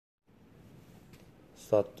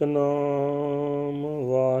ਸਤਨਾਮ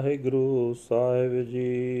ਵਾਹਿਗੁਰੂ ਸਾਹਿਬ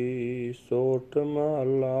ਜੀ। ਸੋਠ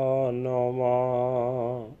ਮਹਲਾ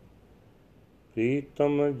ਨੌਵਾਂ।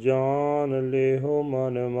 ਪ੍ਰੀਤਮ ਜਾਨ ਲੇਹੁ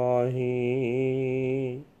ਮਨ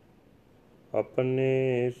ਮਾਹੀ,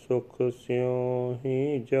 ਆਪਣੇ ਸੁਖ ਸਿਉ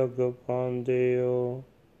ਹੀ ਜਗ ਪਾਂਦਿਓ,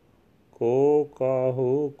 ਕੋ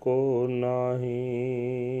ਕਾਹੂ ਕੋ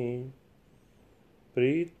ਨਾਹੀ।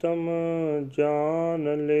 ਪ੍ਰੀਤਮ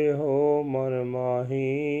ਜਾਨ ਲੇਹੁ ਮਨ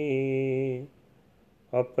ਮਾਹੀ,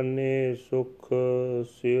 ਆਪਣੇ ਸੁਖ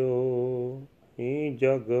ਸਿਉ ਹੀ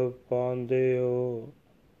ਜਗ ਪਾਂਦਿਓ,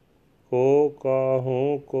 ਕੋ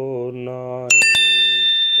ਕਾਹੂ ਕੋ ਨਾਹੀ।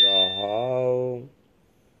 ਰਹਾਉ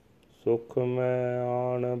ਸੁਖ ਮੈਂ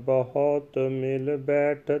ਆਣ ਬਹੁਤ ਮਿਲ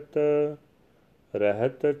ਬੈਠਤ,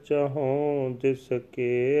 ਰਹਿਤ ਚਹੋਂ ਦਿਸ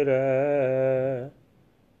ਕੇਰੈ।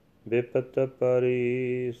 ਬਿਪਤ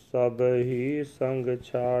ਪਰੀ ਸਭ ਹੀ ਸੰਗ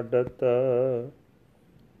ਛਾਡਤ,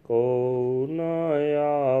 ਕੋ ਨ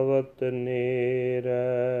ਆਵਤ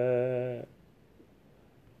ਨੇਰੈ।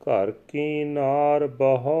 ਘਰ ਕੀ ਨਾਰ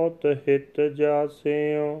ਬਹੁਤ ਹਿਤ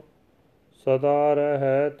ਜਾਸਿਓ, ਸਦਾ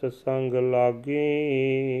ਰਹਿਤ ਸੰਗ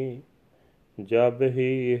ਲਾਗੀ। ਜਬ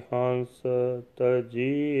ਹੀ ਹੰਸ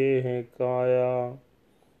ਤਜੀਏ ਕਾਇਆ,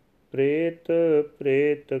 ਪ੍ਰੇਤ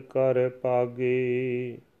ਪ੍ਰੇਤ ਕਰ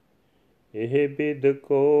ਪਾਗੀ। ਇਹ ਬਿਦ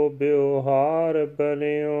ਕੋ ਬਿਵਹਾਰ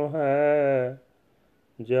ਬਨਿਓ ਹੈ,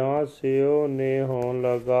 ਜਾਂ ਸਿਓ ਨੇਹੋ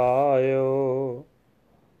ਲਗਾਇਓ।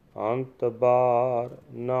 ਅੰਤ ਬਾਰ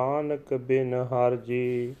ਨਾਨਕ ਬਿਨ ਹਰਿ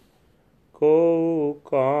ਜੀ, ਕੋ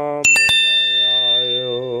ਕਾਮ ਨ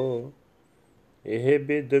ਆਇਓ। ਇਹ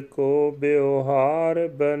ਬਿਦ ਕੋ ਬਿਵਹਾਰ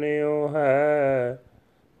ਬਨਿਓ ਹੈ,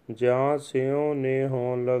 ਜਾਂ ਸਿਉ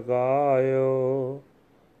ਨੇਹੋ ਲਗਾਇਓ।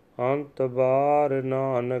 ਅੰਤ ਬਾਰ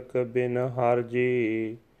ਨਾਨਕ ਬਿਨ ਹਰਿ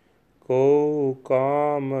ਜੀ, ਕੋ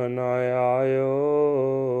ਕਾਮ ਨ ਆਇਓ।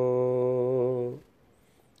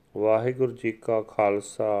 ਵਾਹਿਗੁਰੂ ਜੀ ਕਾ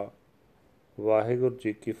ਖਾਲਸਾ, ਵਾਹਿਗੁਰੂ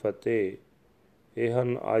ਜੀ ਕੀ ਫਤਿਹ। ਇਹ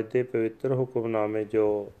ਹਨ ਅੱਜ ਦੇ ਪਵਿੱਤਰ ਹੁਕਮਨਾਮੇ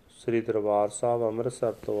ਜੋ ਸ੍ਰੀ ਦਰਬਾਰ ਸਾਹਿਬ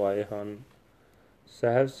ਅੰਮ੍ਰਿਤਸਰ ਤੋਂ ਆਏ ਹਨ।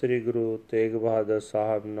 ਸਾਹਿਬ ਸ੍ਰੀ ਗੁਰੂ ਤੇਗ ਬਹਾਦਰ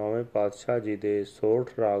ਸਾਹਿਬ ਨੌਵੇਂ ਪਾਤਸ਼ਾਹ ਜੀ ਦੇ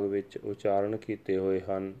ਸੋਠ ਰਾਗ ਵਿੱਚ ਉਚਾਰਨ ਕੀਤੇ ਹੋਏ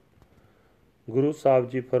ਹਨ। ਗੁਰੂ ਸਾਹਿਬ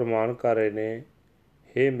ਜੀ ਫਰਮਾਨ ਕਰ ਰਹੇ ਨੇ,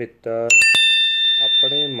 ਹੇ ਮਿੱਤਰ,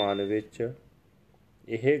 ਆਪਣੇ ਮਨ ਵਿੱਚ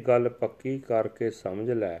ਇਹ ਗੱਲ ਪੱਕੀ ਕਰਕੇ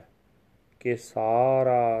ਸਮਝ ਲੈ ਕਿ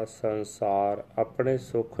ਸਾਰਾ ਸੰਸਾਰ ਆਪਣੇ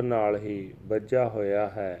ਸੁੱਖ ਨਾਲ ਹੀ ਬੱਝਾ ਹੋਇਆ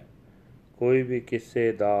ਹੈ। ਕੋਈ ਵੀ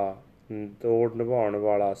ਕਿਸੇ ਦਾ ਤੋੜ ਨਿਭਾਉਣ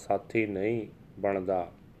ਵਾਲਾ ਸਾਥੀ ਨਹੀਂ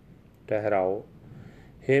ਬਣਦਾ। ਠਹਿਰਾਓ।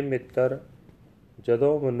 ਹੇ ਮਿੱਤਰ,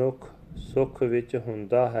 ਜਦੋਂ ਮਨੁੱਖ ਸੁੱਖ ਵਿੱਚ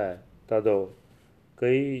ਹੁੰਦਾ ਹੈ, ਤਦੋਂ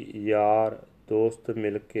ਕਈ ਯਾਰ ਦੋਸਤ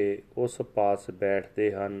ਮਿਲ ਕੇ ਉਸ ਪਾਸ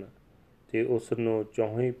ਬੈਠਦੇ ਹਨ ਤੇ ਉਸ ਨੂੰ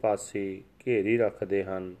ਚੌਹੀਂ ਪਾਸੇ ਘੇਰੀ ਰੱਖਦੇ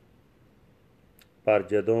ਹਨ। ਪਰ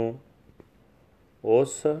ਜਦੋਂ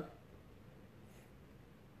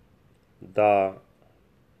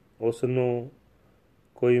ਉਸ ਨੂੰ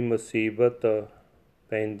ਕੋਈ ਮੁਸੀਬਤ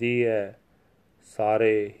ਪੈਂਦੀ ਹੈ,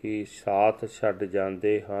 ਸਾਰੇ ਹੀ ਸਾਥ ਛੱਡ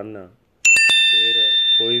ਜਾਂਦੇ ਹਨ। ਫਿਰ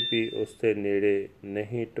ਕੋਈ ਵੀ ਉਸ ਦੇ ਨੇੜੇ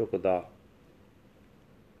ਨਹੀਂ ਢੁਕਦਾ।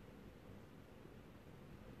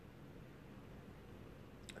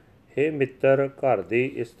 ਹੇ ਮਿੱਤਰ, ਘਰ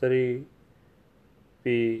ਦੀ ਇਸਤਰੀ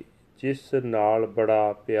ਵੀ ਜਿਸ ਨਾਲ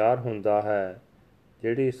ਬੜਾ ਪਿਆਰ ਹੁੰਦਾ ਹੈ,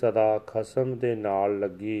 ਜਿਹੜੀ ਸਦਾ ਖਸਮ ਦੇ ਨਾਲ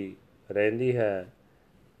ਲੱਗੀ ਰਹਿੰਦੀ ਹੈ,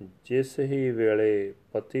 ਜਿਸ ਹੀ ਵੇਲੇ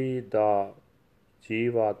ਪਤੀ ਦਾ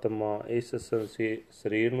ਜੀਵ ਆਤਮਾ ਇਸ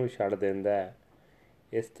ਸਰੀਰ ਨੂੰ ਛੱਡ ਦਿੰਦਾ ਹੈ,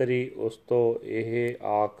 ਇਸਤਰੀ ਉਸ ਤੋਂ ਇਹ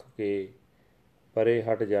ਆਖ ਕੇ ਪਰੇ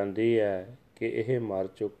ਹਟ ਜਾਂਦੀ ਹੈ ਕਿ ਇਹ ਮਰ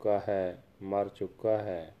ਚੁੱਕਾ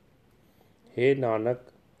ਹੈ। ਹੇ ਨਾਨਕ,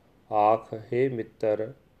 ਆਖ, ਹੇ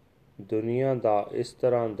ਮਿੱਤਰ, ਦੁਨੀਆ ਦਾ ਇਸ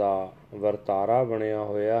ਤਰ੍ਹਾਂ ਦਾ ਵਰਤਾਰਾ ਬਣਿਆ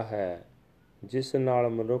ਹੋਇਆ ਹੈ, ਜਿਸ ਨਾਲ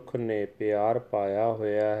ਮਨੁੱਖ ਨੇ ਪਿਆਰ ਪਾਇਆ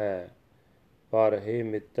ਹੋਇਆ ਹੈ। ਪਰ ਹੇ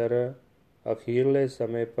ਮਿੱਤਰ, ਅਖੀਰਲੇ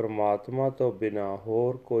ਸਮੇਂ ਪਰਮਾਤਮਾ ਤੋਂ ਬਿਨਾਂ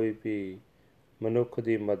ਹੋਰ ਕੋਈ ਵੀ ਮਨੁੱਖ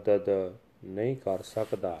ਦੀ ਮਦਦ ਨਹੀਂ ਕਰ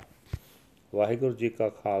ਸਕਦਾ। ਵਾਹਿਗੁਰੂ ਜੀ ਕਾ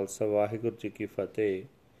ਖਾਲਸਾ, ਵਾਹਿਗੁਰੂ ਜੀ ਕੀ ਫਤਿਹ।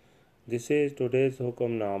 This is today's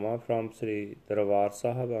Hukamnama from Sri Darbar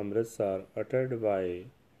Sahib Amritsar, uttered by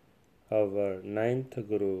our 9th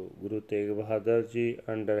Guru, Guru Tegh Bahadur Ji,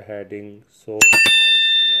 under heading Soch Ninth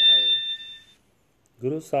Mahal.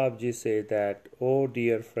 Guru Sahib Ji say that, O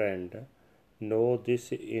dear friend, know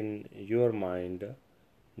this in your mind.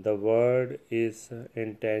 The world is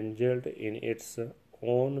entangled in its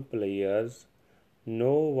own pleasures.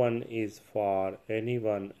 No one is for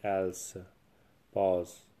anyone else.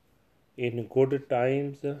 Pause. In good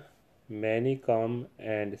times, many come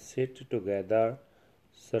and sit together,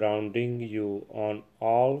 surrounding you on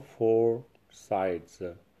all four sides.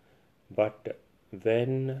 But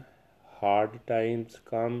When hard times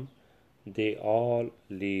come, they all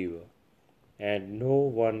leave, and no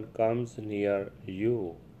one comes near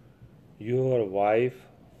you. Your wife,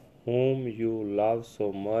 whom you love so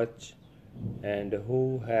much, and who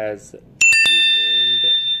has remained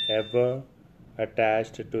ever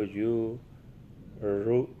attached to you,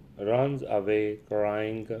 runs away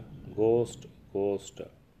crying, "Ghost, ghost."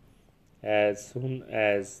 As soon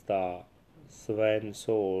as the swan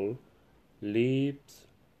soul leaves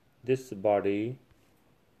this body,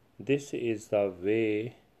 this is the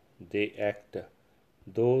way they act.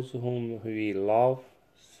 Those whom we love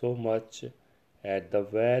so much at the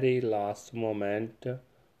very last moment,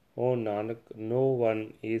 O Nanak, no one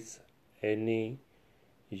is any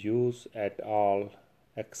use at all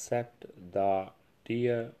except the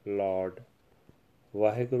dear Lord.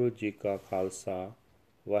 Waheguru ji ਕਾ ਖਾਲਸਾ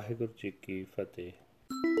ਵਾਹਿਗੁਰੂ ਜੀ ਕੀ ਫਤਿਹ।